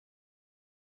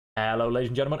Hello ladies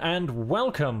and gentlemen, and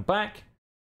welcome back.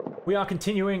 We are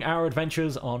continuing our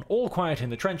adventures on All Quiet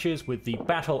in the Trenches with the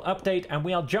battle update, and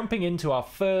we are jumping into our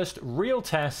first real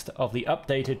test of the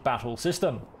updated battle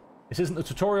system. This isn't a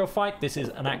tutorial fight, this is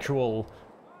an actual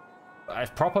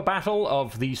proper battle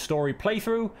of the story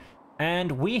playthrough,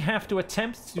 and we have to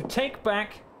attempt to take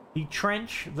back the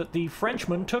trench that the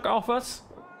Frenchman took off us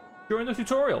during the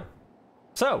tutorial.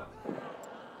 So,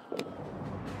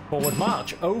 forward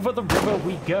march. Over the river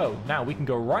we go. Now, we can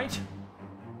go right,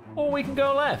 or we can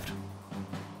go left.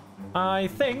 I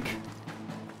think...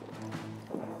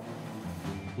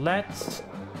 let's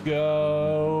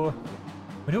go...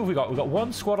 Who have we got? We've got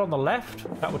one squad on the left.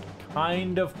 That would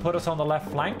kind of put us on the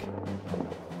left flank.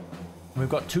 We've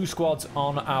got two squads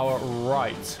on our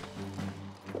right.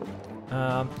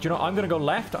 Do you know, I'm going to go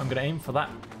left. I'm going to aim for that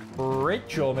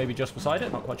bridge, or maybe just beside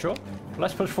it. Not quite sure.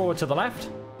 Let's push forward to the left.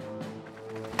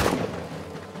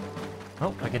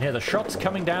 Oh, I can hear the shots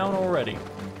coming down already.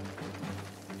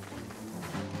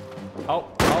 Oh,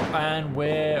 and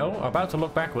we're about to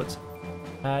look backwards.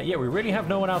 Yeah, we really have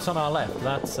no one else on our left.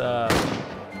 That's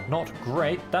not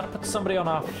great. That puts somebody on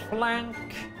our flank.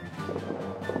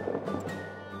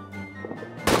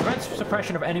 Prevents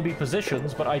suppression of enemy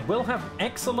positions, but I will have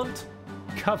excellent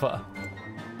cover.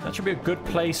 That should be a good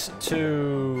place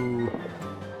to...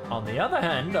 On the other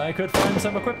hand, I could find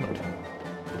some equipment.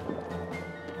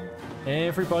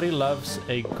 Everybody loves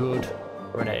a good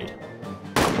grenade.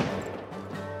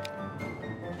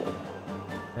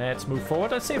 Let's move forward.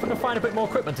 Let's see if we can find a bit more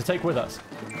equipment to take with us.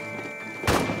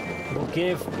 We'll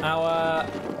give our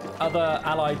other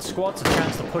allied squads a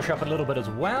chance to push up a little bit as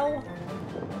well.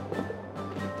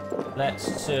 Let's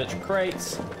search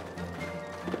crates.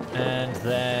 And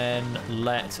then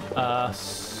let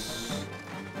us...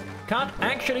 Can't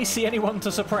actually see anyone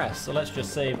to suppress, so let's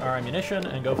just save our ammunition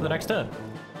and go for the next turn.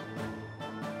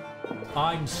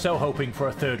 I'm so hoping for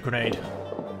a third grenade.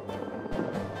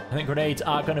 I think grenades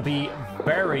are going to be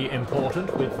very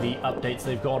important with the updates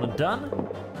they've gone and done,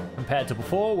 compared to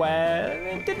before, where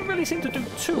it didn't really seem to do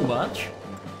too much.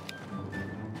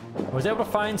 I was able to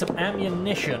find some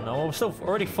ammunition. Oh, we're still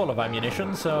already full of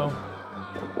ammunition, so...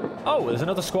 Oh, there's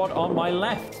another squad on my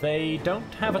left. They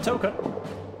don't have a token,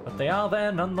 but they are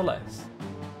there nonetheless.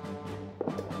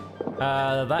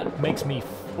 That makes me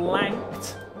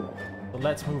flanked. So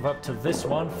let's move up to this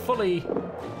one, fully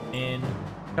in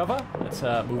cover. Let's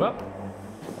move up.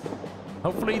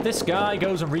 Hopefully this guy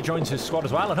goes and rejoins his squad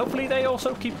as well, and hopefully they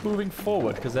also keep moving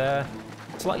forward, because they're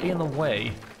slightly in the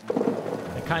way.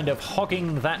 They're kind of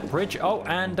hogging that bridge. Oh,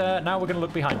 and now we're going to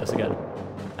look behind us again.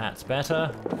 That's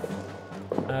better.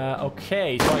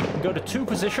 Okay, so I can go to two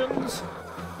positions.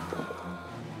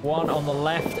 One on the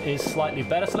left is slightly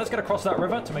better, so let's get across that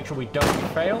river to make sure we don't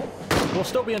fail. We'll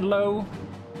still be in low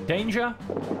danger,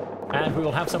 and we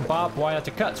will have some barbed wire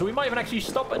to cut, so we might even actually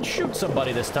stop and shoot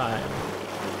somebody this time.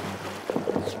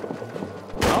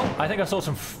 Oh, I think I saw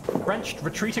some French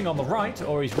retreating on the right,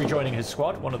 or he's rejoining his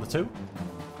squad, one of the two.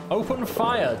 Open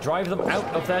fire, drive them out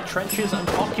of their trenches and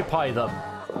occupy them.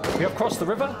 We have crossed the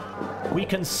river. We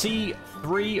can see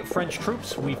 3 French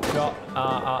troops. We've got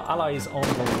our allies on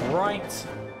the right.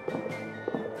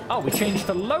 Oh, we changed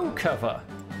to low cover.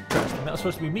 Interesting, that was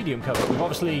supposed to be medium cover. We've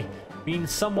obviously been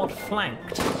somewhat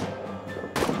flanked.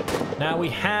 Now we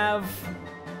have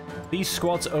these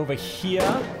squads over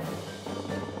here.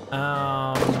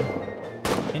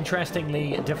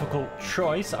 Interestingly, difficult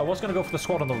choice. I was going to go for the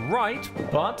squad on the right,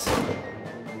 but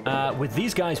with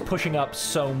these guys pushing up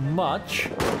so much,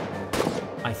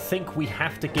 I think we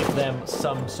have to give them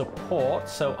some support.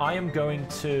 So I am going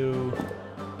to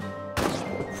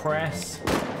press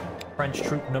French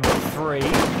troop number 3.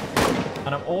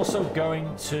 And I'm also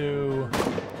going to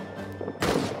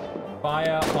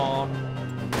fire on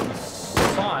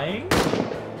sight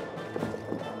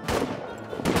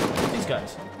these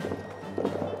guys.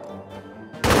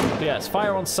 So yes,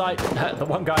 fire on sight. The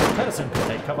one guy in person can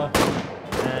take cover.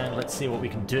 And let's see what we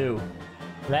can do.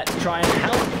 Let's try and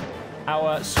help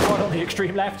our squad on the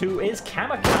extreme left, who is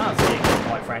kamikaze,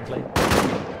 quite frankly.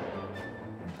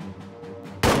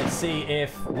 Let's see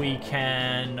if we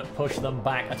can push them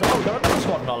back. Oh, we've got another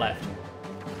squad on our left.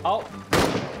 Oh,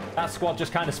 that squad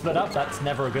just kind of split up. That's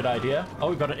never a good idea. Oh,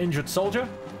 we've got an injured soldier.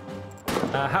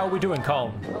 How are we doing,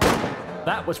 Colm?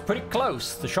 That was pretty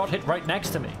close. The shot hit right next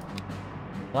to me.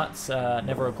 That's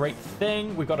never a great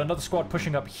thing. We've got another squad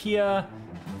pushing up here.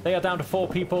 They are down to 4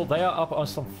 people. They are up on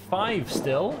some 5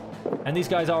 still. And these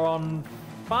guys are on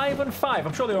 5 and 5.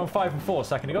 I'm sure they were on 5 and 4 a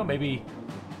second ago. Maybe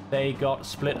they got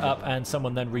split up and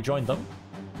someone then rejoined them.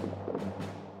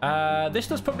 This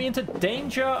does put me into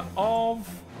danger of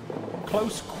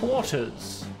close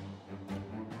quarters.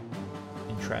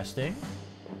 interesting.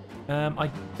 I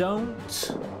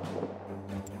don't...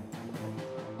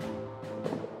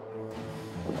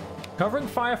 Covering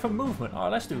fire for movement.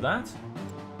 Alright, let's do that.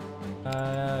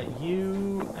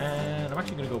 You and... I'm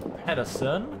actually going to go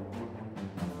Pedersen.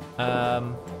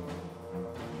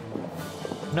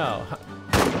 No.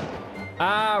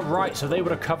 Ah, right. So they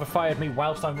would have cover fired me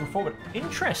whilst I move forward.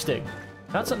 Interesting.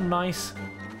 That's a nice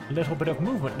little bit of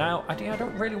movement. Now, I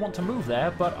don't really want to move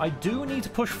there, but I do need to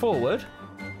push forward.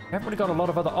 I haven't really got a lot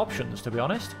of other options, to be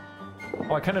honest.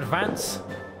 Oh, I can advance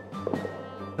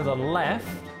to the left.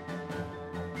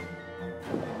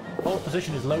 Hold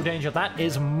position is low danger. That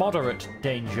is moderate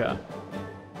danger.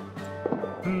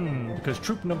 Because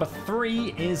troop number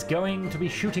 3 is going to be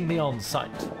shooting me on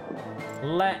sight.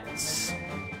 Let's...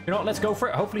 You know what? Let's go for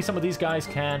it. Hopefully some of these guys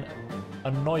can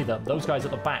annoy them. Those guys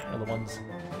at the back are the ones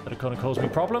that are going to cause me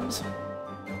problems.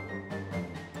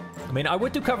 I mean, I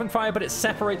would do covering fire, but it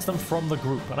separates them from the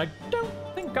group, and I don't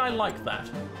think I like that.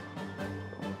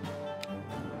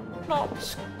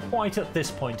 Not quite at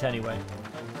this point, anyway.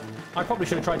 I probably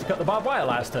should have tried to cut the barbed wire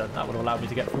last turn. That would have allowed me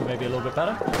to get through maybe a little bit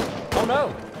better. Oh,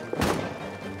 no!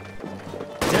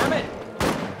 Damn it!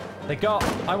 They got,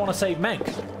 I want to say, Menk.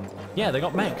 Yeah, they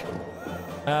got Menk.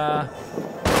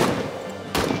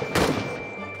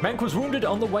 Menk was wounded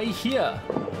on the way here.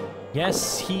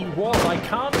 Yes, he was. I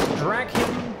can't drag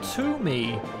him to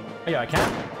me. Oh, yeah, I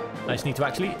can. I just need to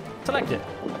actually select it.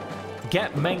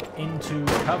 Get Menk into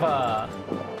cover.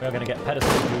 We're going to get Pedersen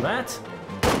to do that.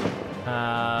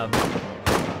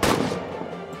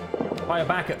 Fire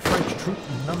back at French troop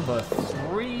number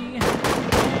 3.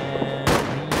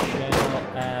 And we shall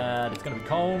add... It's going to be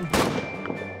Colm.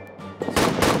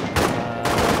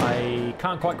 I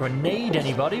can't quite grenade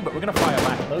anybody, but we're going to fire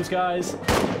back at those guys.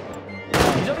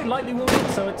 He's only lightly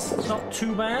wounded, so it's not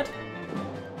too bad.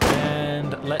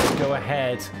 And let's go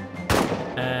ahead.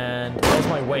 And there's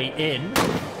my way in,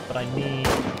 but I need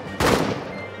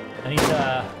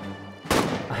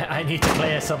to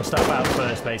clear some stuff out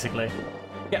first, basically.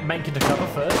 Get Menk into cover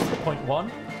first, point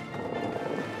 1.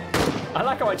 I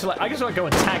like how I just want to go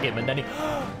and tag him, and then he...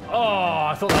 Oh,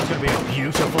 I thought that was going to be a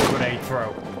beautiful grenade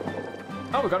throw.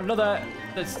 Oh, we got another...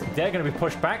 They're going to be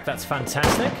pushed back. That's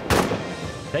fantastic.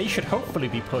 They should hopefully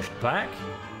be pushed back.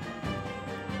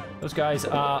 Those guys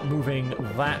are moving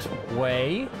that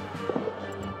way.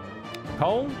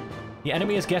 Cole, the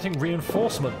enemy is getting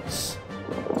reinforcements.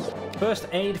 First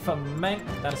aid for Menk.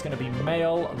 That is going to be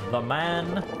Mail, the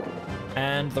man.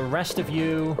 And the rest of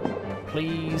you,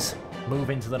 please move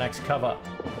into the next cover.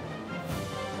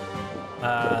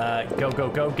 Go, go,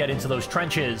 go. Get into those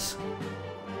trenches.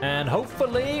 And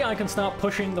hopefully I can start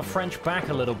pushing the French back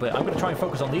a little bit. I'm going to try and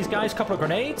focus on these guys. Couple of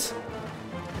grenades.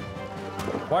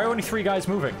 Why are only 3 guys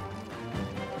moving?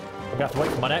 I'm going to have to wait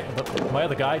for my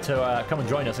other guy to come and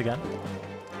join us again.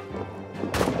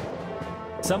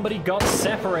 Somebody got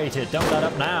separated. Dump that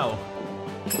up now.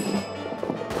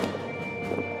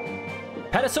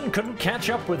 Pedersen couldn't catch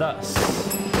up with us.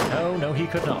 No, no, he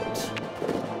could not.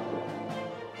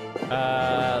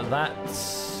 That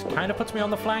kind of puts me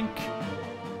on the flank.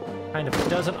 Kind of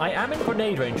doesn't. I am in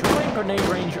grenade range. Who am I in grenade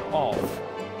range of?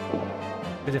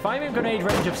 Because if I'm in grenade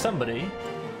range of somebody,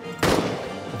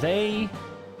 they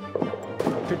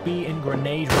should be in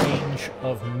grenade range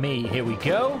of me. Here we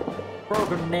go. Throw a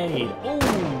grenade. Ooh,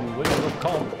 we're going to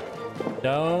call.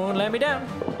 Don't let me down.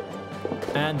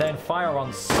 And then fire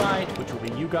on sight, which will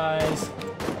be you guys.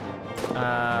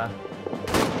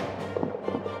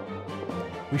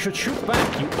 We should shoot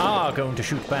back. You are going to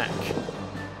shoot back.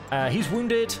 He's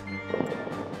wounded.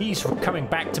 He's coming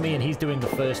back to me, and he's doing the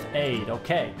first aid.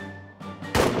 Okay.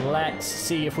 Let's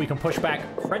see if we can push back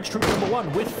French troop number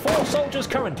 1 with 4 soldiers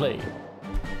currently.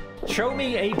 Show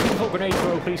me a beautiful grenade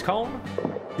throw, please, Colm.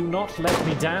 Do not let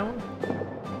me down.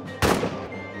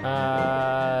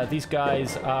 These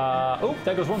guys are... Oh,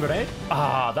 there goes 1 grenade.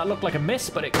 Ah, that looked like a miss,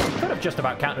 but it could have just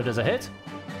about counted as a hit.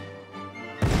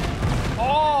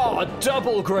 Oh,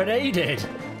 double grenaded.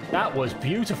 That was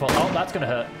beautiful. Oh, that's going to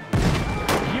hurt.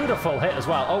 Beautiful hit as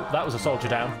well. Oh, that was a soldier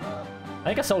down. I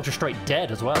think a soldier straight dead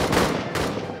as well.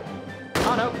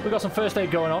 Oh, no. We got some first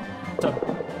aid going on. So,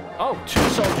 oh, 2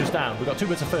 soldiers down. We got 2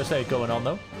 bits of first aid going on,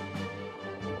 though.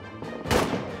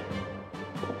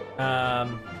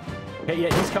 Okay,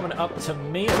 yeah, he's coming up to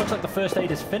me. It looks like the first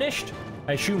aid is finished.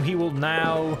 I assume he will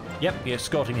now... Yep, be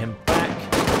escorting him back.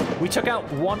 We took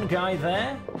out 1 guy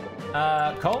there.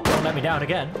 Cole, don't let me down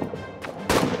again.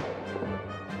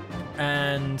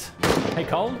 And... Hey,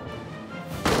 Cole.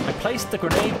 I placed the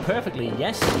grenade perfectly.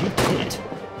 Yes, you did.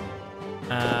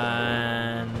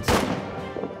 And...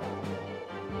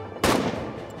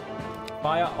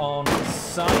 Fire on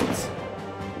sight.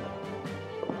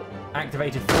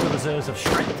 Activated 4 reserves of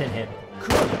strength in him.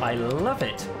 Good, I love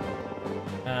it.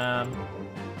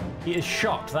 He is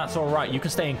shocked, that's alright. You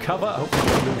can stay in cover,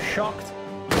 hopefully you can lose shocked.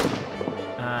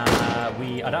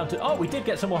 We are down to... Oh, we did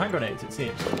get some more hand grenades, it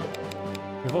seems.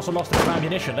 We've also lost a bit of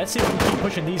ammunition. Let's see if we can keep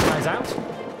pushing these guys out.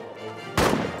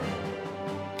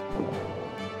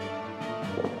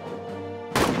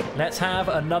 Let's have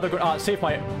another... see if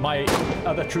my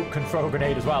other troop can throw a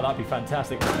grenade as well. That'd be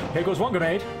fantastic. Here goes one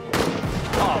grenade.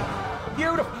 Oh,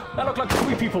 beautiful. That looked like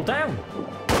 3 people down.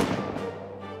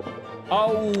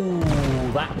 Oh,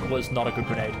 that was not a good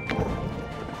grenade.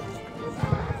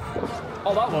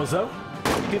 Oh, that was, though.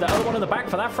 See that other one in the back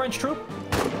for that French troop?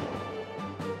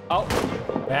 Oh,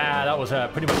 yeah, that was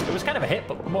pretty much... It was kind of a hit,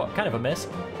 but more kind of a miss.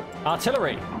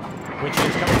 Artillery, which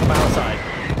is coming from our side.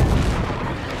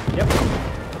 Yep.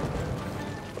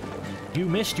 You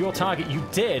missed your target. You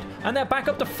did. And they're back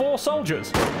up to 4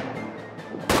 soldiers.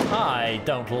 I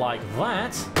don't like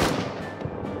that.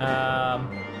 How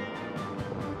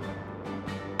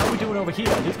are we doing over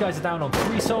here? These guys are down on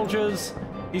 3 soldiers.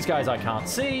 These guys I can't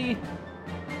see.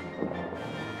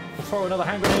 We'll throw another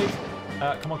hand grenade.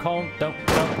 Come on, Colin. Don't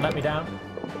let me down.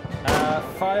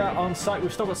 Fire on sight.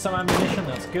 We've still got some ammunition.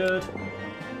 That's good.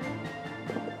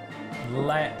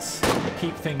 Let's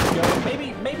keep things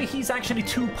going. Maybe he's actually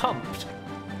too pumped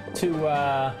to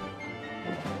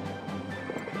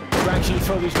actually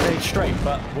throw these grenades straight,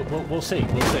 but we'll see.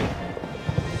 We'll see.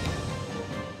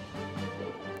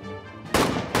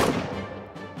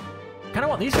 Kind of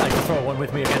want these guys to throw one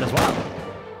with me again as well.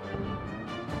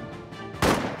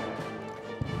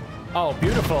 Oh,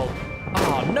 beautiful.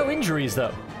 Oh, no injuries,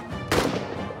 though.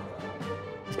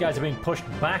 These guys are being pushed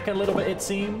back a little bit, it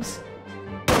seems.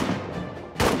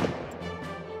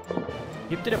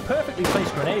 You did a perfectly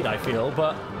placed grenade, I feel,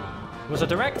 but it was a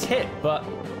direct hit, but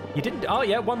you didn't... Oh,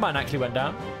 yeah, one man actually went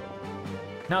down.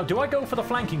 Now, do I go for the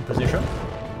flanking position?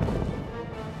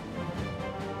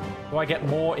 Do I get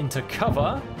more into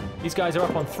cover? These guys are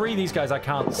up on 3. These guys I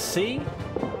can't see.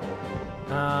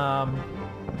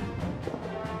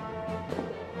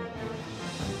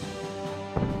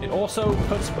 It also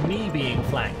puts me being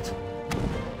flanked.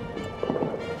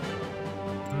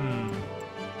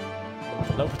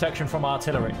 No protection from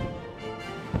artillery.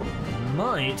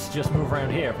 Might just move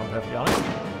around here, if I'm perfectly honest.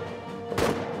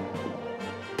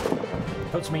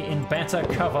 Puts me in better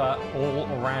cover all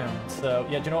around. So,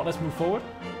 yeah, do you know what? Let's move forward.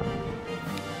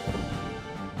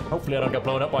 Hopefully I don't get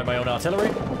blown up by my own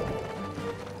artillery.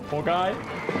 Poor guy.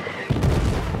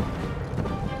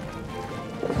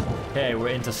 Okay, we're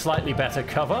into slightly better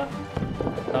cover.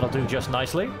 That'll do just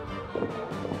nicely.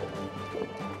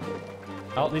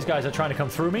 Oh, these guys are trying to come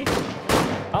through me.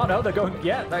 Oh, no, they're going...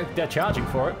 Yeah, they're charging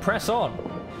for it. Press on.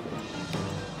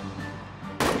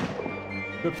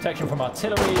 Good protection from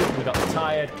artillery. We got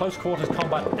tired. Close quarters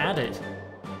combat added.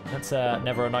 That's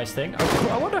never a nice thing.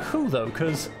 I wonder who, though,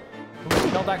 because we're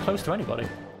really not that close to anybody.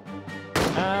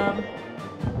 I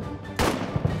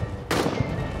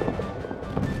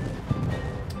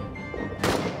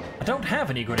don't have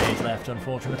any grenades left,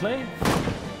 unfortunately.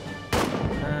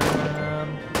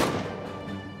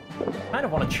 I kind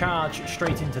of want to charge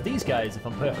straight into these guys, if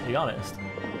I'm perfectly honest.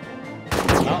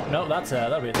 Oh, no,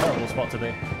 that'll be a terrible spot to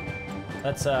be.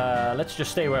 Let's just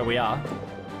stay where we are.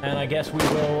 And I guess we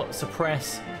will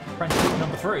suppress French troop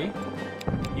number 3.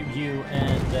 You,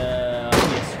 and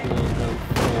yes, we'll go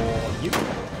for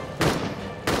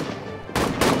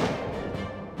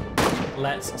you.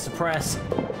 Let's suppress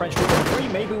French troop number 3.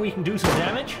 Maybe we can do some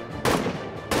damage.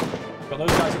 Got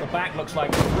those guys at the back. Looks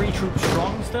like 3 troops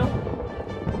strong still.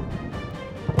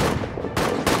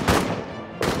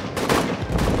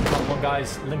 Got one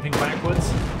guy's limping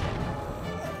backwards.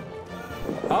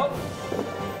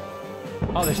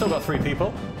 Oh, they've still got 3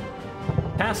 people.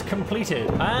 Task completed,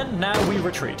 and now we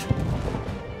retreat.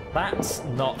 That's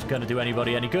not going to do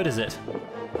anybody any good, is it?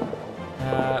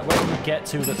 Where can we get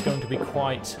to that's going to be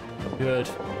quite a good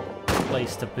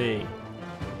place to be?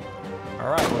 All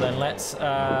right, well then let's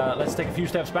take a few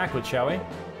steps backwards, shall we?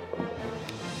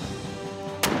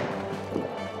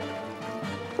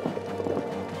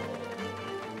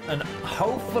 And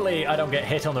hopefully I don't get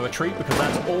hit on the retreat, because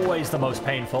that's always the most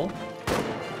painful.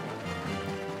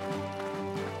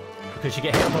 Because you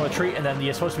get hit on the retreat and then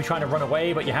you're supposed to be trying to run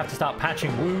away, but you have to start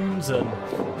patching wounds, and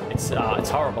it's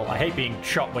horrible. I hate being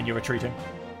shot when you're retreating.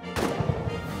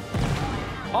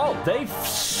 Oh, they've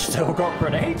still got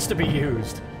grenades to be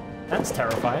used. That's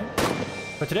terrifying.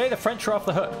 But today the French are off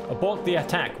the hook. Abort the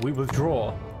attack. We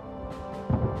withdraw.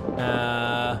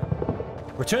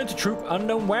 Return to troop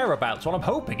unknown whereabouts. Well, I'm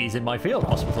hoping he's in my field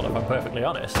hospital, if I'm perfectly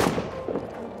honest.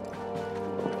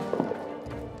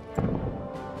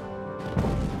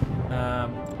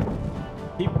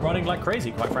 Keep running like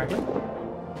crazy, quite frankly.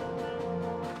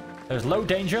 There's low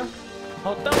danger.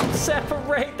 Oh, don't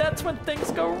separate! That's when things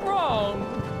go wrong!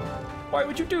 Why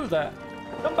would you do that?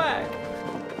 Come back!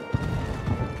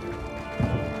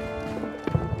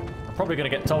 I'm probably gonna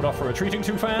get told off for retreating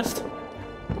too fast.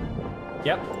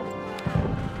 Yep.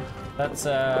 That's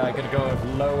gonna go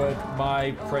have lowered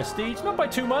my prestige. Not by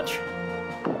too much.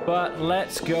 But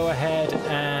let's go ahead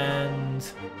and...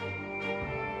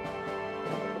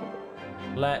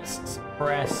 let's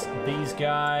press these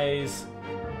guys.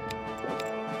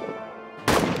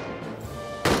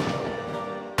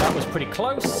 That was pretty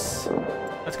close.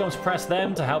 Let's go and suppress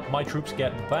them to help my troops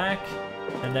get back.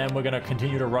 And then we're going to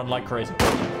continue to run like crazy.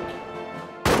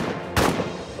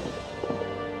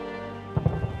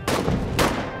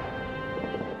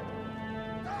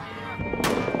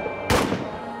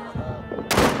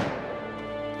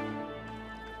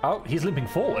 Oh, he's limping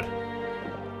forward.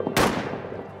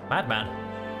 Madman.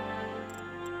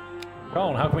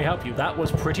 Colin, how can we help you? That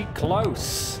was pretty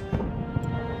close.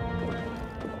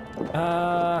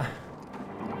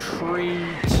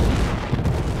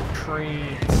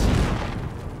 Retreat.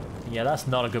 Yeah, that's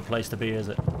not a good place to be, is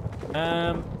it?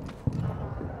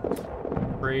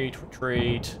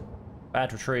 Retreat.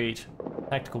 Bad retreat.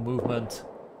 Tactical movement.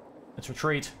 Let's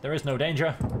retreat. There is no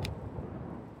danger.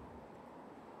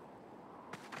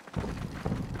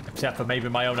 Except for maybe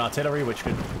my own artillery, which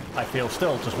could, I feel,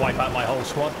 still just wipe out my whole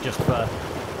squad just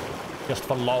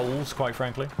for lols, quite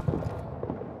frankly.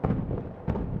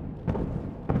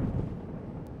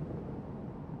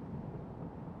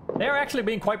 They're actually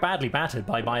being quite badly battered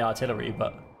by my artillery,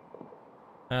 but...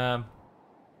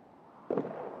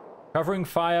 covering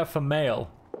fire for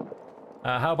Mail.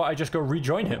 How about I just go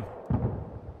rejoin him?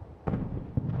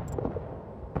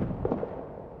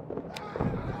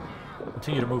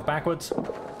 Continue to move backwards.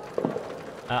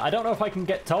 I don't know if I can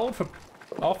get told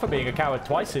off for being a coward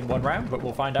twice in one round, but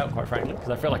we'll find out, quite frankly, because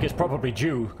I feel like it's probably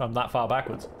due I'm that far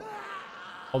backwards.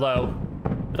 Although,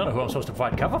 I don't know who I'm supposed to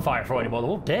provide cover fire for anymore. They're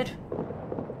all dead.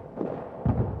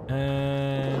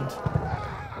 And...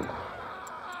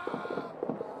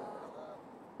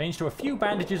 change to a few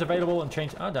bandages available and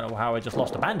change... I don't know how I just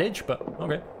lost a bandage, but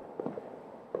okay.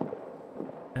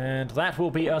 And that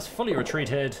will be us fully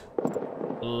retreated.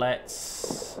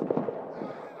 Let's...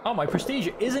 oh, my prestige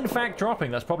is in fact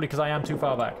dropping. That's probably because I am too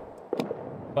far back.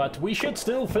 But we should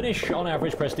still finish on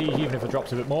average prestige, even if it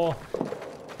drops a bit more.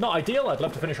 Not ideal. I'd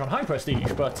love to finish on high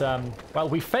prestige, but, well,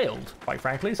 we failed, quite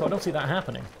frankly, so I don't see that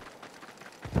happening.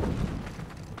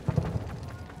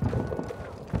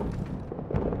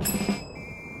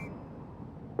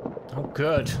 Oh,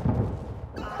 good.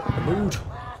 The mood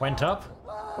went up.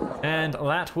 And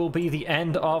that will be the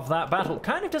end of that battle.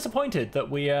 Kind of disappointed that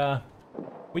we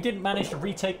didn't manage to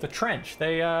retake the trench.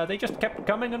 They just kept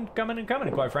coming and coming and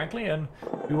coming, quite frankly, and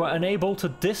we were unable to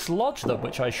dislodge them,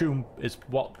 which I assume is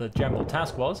what the general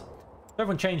task was. So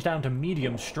everyone changed down to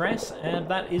medium stress, and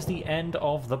that is the end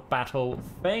of the battle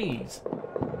phase.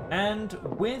 And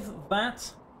with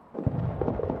that,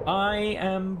 I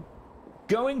am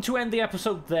going to end the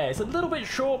episode there. It's a little bit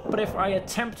short, but if I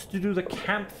attempt to do the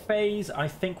camp phase, I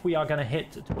think we are going to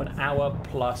hit to an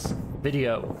hour-plus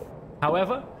video.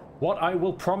 However, what I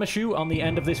will promise you on the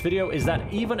end of this video is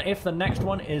that even if the next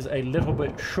one is a little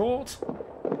bit short,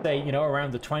 say, you know,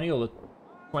 around the 20 or the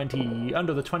 20,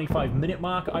 under the 25-minute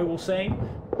mark, I will say,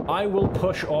 I will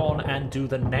push on and do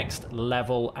the next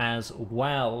level as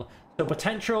well. So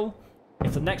potential,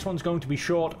 if the next one's going to be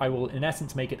short, I will in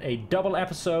essence make it a double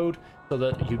episode so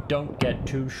that you don't get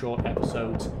 2 short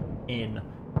episodes in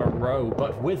a row.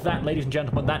 But with that, ladies and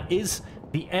gentlemen, that is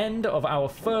the end of our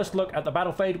first look at the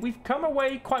battle phase. We've come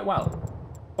away quite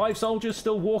well. 5 soldiers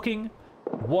still walking,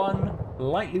 1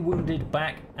 lightly wounded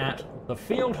back at the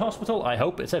field hospital. I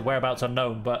hope it said whereabouts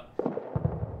unknown, but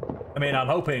I mean, I'm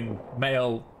hoping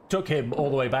Mail took him all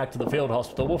the way back to the field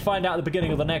hospital. We'll find out at the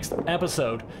beginning of the next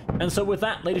episode. And so with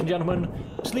that, ladies and gentlemen,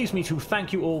 this leaves me to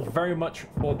thank you all very much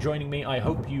for joining me. I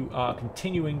hope you are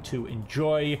continuing to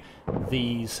enjoy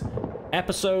these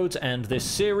episodes and this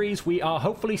series. We are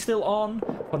hopefully still on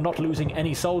for not losing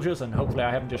any soldiers, and hopefully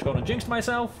I haven't just gone and jinxed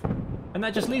myself. And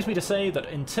that just leaves me to say that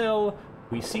until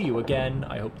we see you again,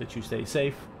 I hope that you stay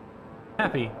safe,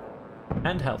 happy,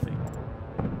 and healthy.